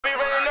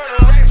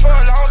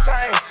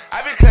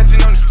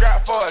clutching on the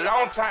scrap for a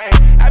long time.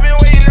 I've been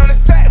waiting on the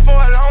sack for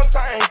a long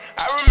time.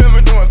 I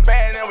remember doing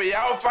bad and we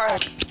all fine.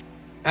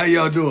 How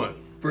y'all doing?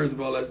 First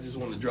of all, I just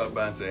want to drop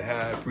by and say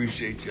hi. I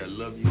appreciate you. I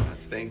love you. I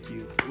thank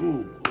you.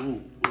 Ooh,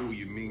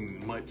 you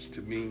mean much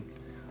to me.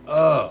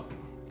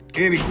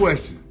 Any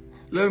questions?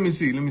 Let me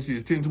see.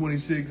 It's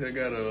 10:26. I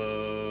got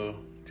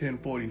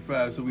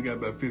 10:45, so we got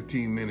about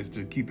 15 minutes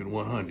to keep it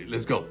 100.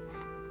 Let's go.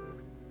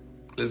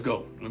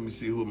 Let me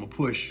see who I'm gonna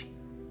push.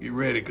 Get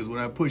ready, because when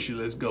I push you,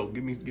 let's go.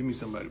 Give me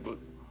somebody,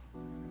 book.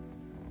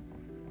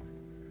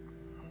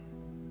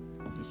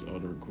 Just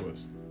auto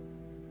request.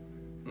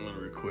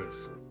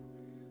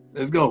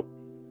 Let's go.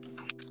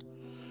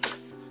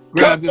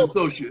 Grimes and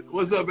Associate.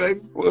 What's up,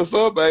 baby? What's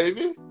up,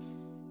 baby? What's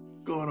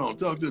going on?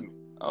 Talk to me.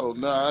 Oh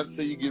no, I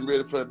see you getting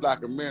ready for the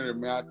documentary,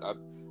 man.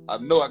 I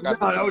know I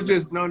got. No,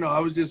 I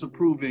was just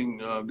approving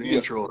the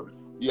intro.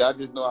 Yeah, I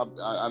just know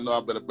I know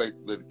I better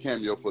make the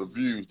cameo for the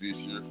views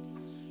this year.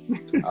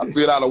 I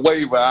feel out of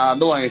way, but I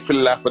know I ain't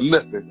feeling out for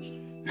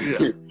nothing.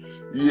 Yeah.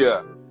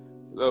 Yeah.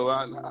 So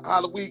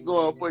how the week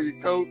going for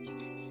you, Coach?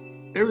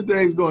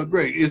 Everything's going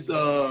great. It's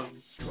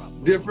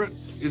different.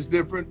 It's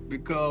different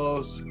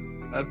because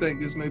I think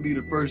this may be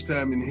the first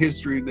time in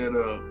history that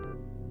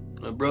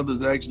a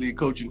brother's actually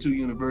coaching two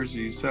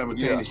universities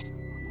simultaneously.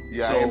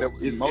 Yeah, so and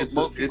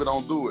most people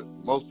don't do it.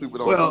 Most people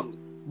don't do it.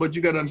 But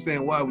you got to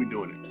understand why we're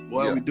doing it.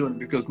 Why are we doing it?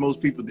 Because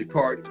most people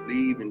depart,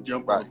 leave, and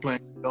jump on a plane,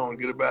 go and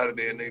get up out of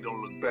there, and they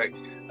don't look back.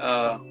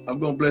 I'm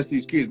going to bless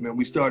these kids, man.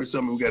 We started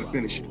something, we got to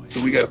finish it.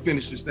 So we got to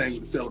finish this thing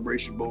with the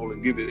Celebration Bowl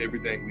and give it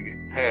everything we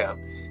can have.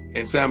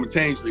 And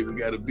simultaneously, we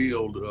got to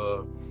build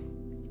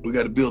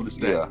this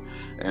thing. Yeah.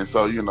 And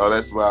so,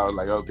 that's why I was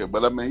like, okay.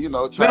 But I mean,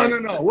 No.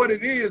 What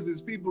it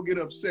is people get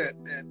upset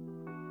at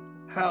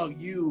how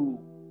you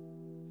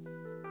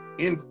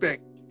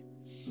infect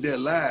their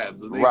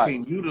lives, or they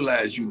can't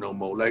utilize you no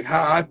more. Like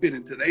how I fit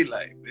into their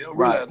life. They don't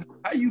realize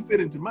how you fit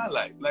into my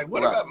life. Like,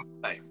 what about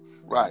my life?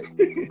 Right.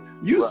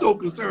 You so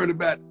concerned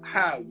about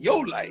how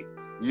your life,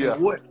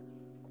 and what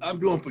I'm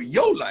doing for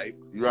your life.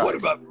 Right. What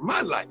about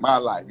my life? My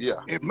life,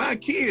 yeah. And my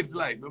kids'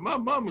 life. But my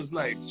mama's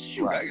like,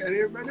 shoot, I got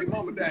everybody. Their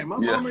mama died. My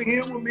mama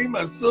here with me,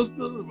 my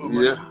sister,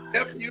 my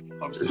nephew,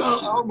 my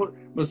son, all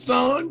my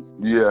sons.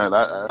 Yeah, and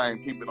I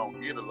think people don't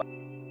get a lot of time.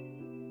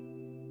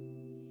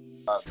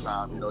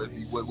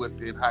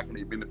 How can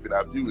they benefit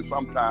our viewers?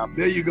 Sometimes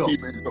there you go.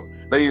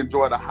 They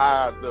enjoy the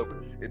highs of it,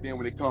 and then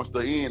when it comes to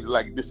the end, it's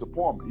like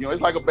disappointment.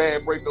 It's like a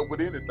bad breakup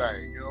with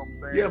anything. You know what I'm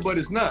saying? Yeah, but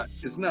it's not.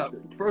 It's not.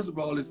 First of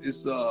all,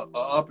 it's an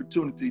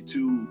opportunity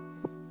to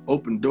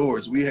open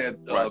doors. We had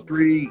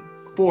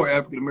 4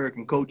 African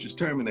American coaches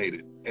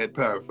terminated at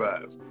Power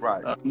Fives.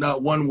 Right.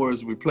 Not one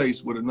was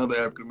replaced with another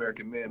African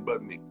American man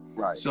but me.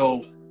 Right.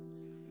 So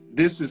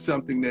this is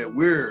something that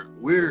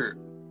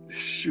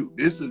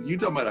this is, you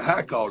talking about a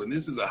high calling.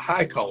 This is a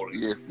high calling.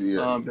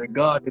 Yeah. That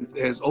God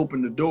has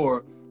opened the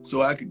door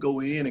so I could go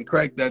in and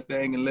crack that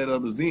thing and let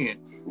others in.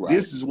 Right.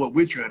 This is what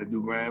we're trying to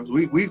do, Grimes.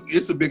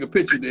 It's a bigger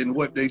picture than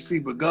what they see,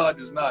 but God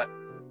does not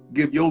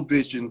give your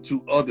vision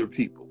to other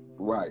people.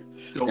 Right.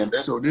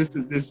 So this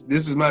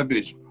is my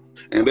vision.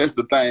 And that's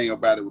the thing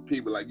about it with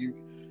people like you.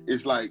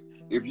 It's like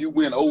if you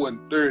win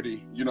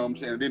 0-30, you know what I'm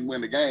saying, didn't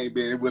win the game,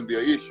 then it wouldn't be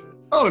an issue.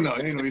 Oh no,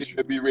 it ain't no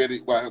issue. Be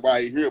ready while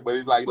you're here, but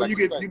it's like, you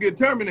get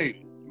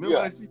terminated. Remember,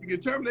 I see you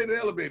get terminated,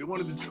 elevated.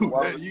 One of the two.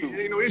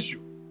 Ain't no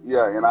issue.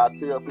 Yeah, and I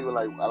tell people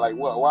like,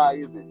 why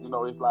is it?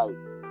 It's like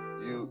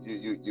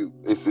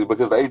it's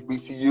because the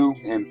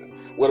HBCU,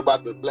 and what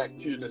about the black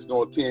children that's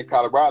going to attend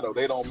Colorado?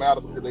 They don't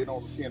matter because they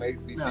don't attend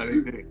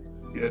HBCU.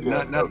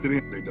 No, not to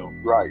them, they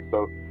don't. Right.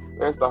 So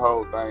that's the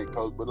whole thing,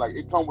 Coach. But like,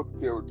 it come with the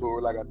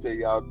territory. Like I tell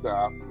you all the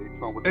time, it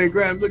come with. Hey,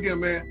 Graham, look at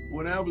man.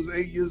 When I was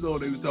 8 years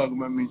old, they was talking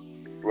about me.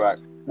 Right.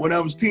 When I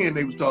was 10,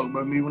 they was talking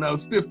about me. When I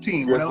was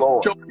 15, when I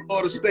chose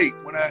Florida State,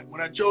 when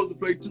I chose to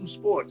play 2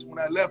 sports, when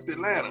I left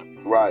Atlanta,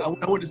 right.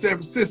 When I went to San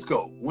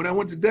Francisco, when I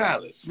went to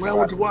Dallas, when I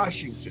went to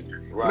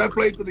Washington, when I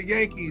played for the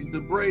Yankees,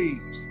 the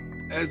Braves,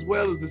 as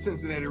well as the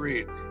Cincinnati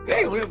Reds.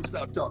 They don't ever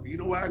stop talking. You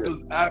know why? Because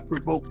I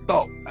provoke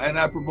thought and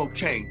I provoke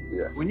change.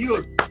 Yeah. When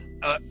you're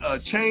a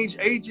change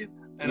agent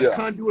and a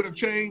conduit of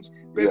change,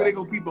 baby, they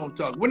gonna keep on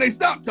talking. When they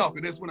stop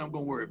talking, that's when I'm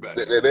gonna worry about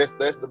it.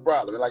 That's the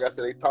problem. And like I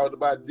said, they talked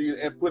about Jesus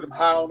and put him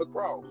high on the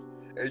cross.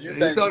 And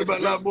they talked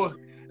about a lot more.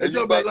 They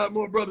talk about a lot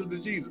more brothers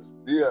than Jesus.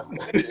 Yeah.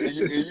 and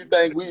you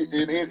think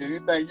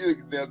you're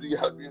exempt, you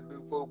gotta be a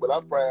new fool. But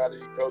I'm proud of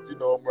you, Coach.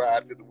 I'm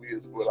riding to the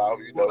wheels full off.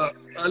 Well,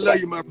 I love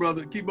you, my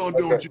brother. Keep on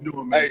doing what you're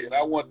doing, man. Hey, and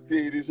I want to tell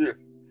you this here.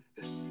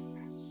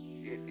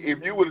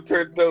 If you would have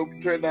turned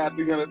down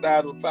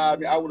 $300,000 with 5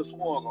 years, I would have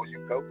swung on you,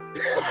 Coach.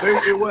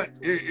 It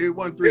wasn't $300,000.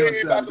 It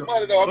ain't about the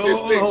money, though.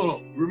 Hold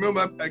on.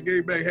 Remember, I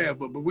gave back half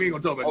of it, but we ain't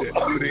gonna talk about that.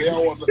 They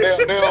don't want to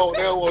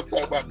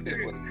talk about that.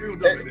 We don't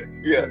talk about that.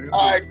 Yeah.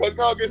 All right, Coach,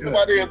 go get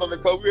somebody else on the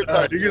coach. All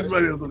right, you get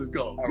somebody else on this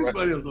call. Get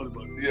somebody else on the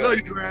phone. Yeah. Love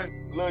you,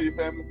 Grant. Love you,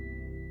 family.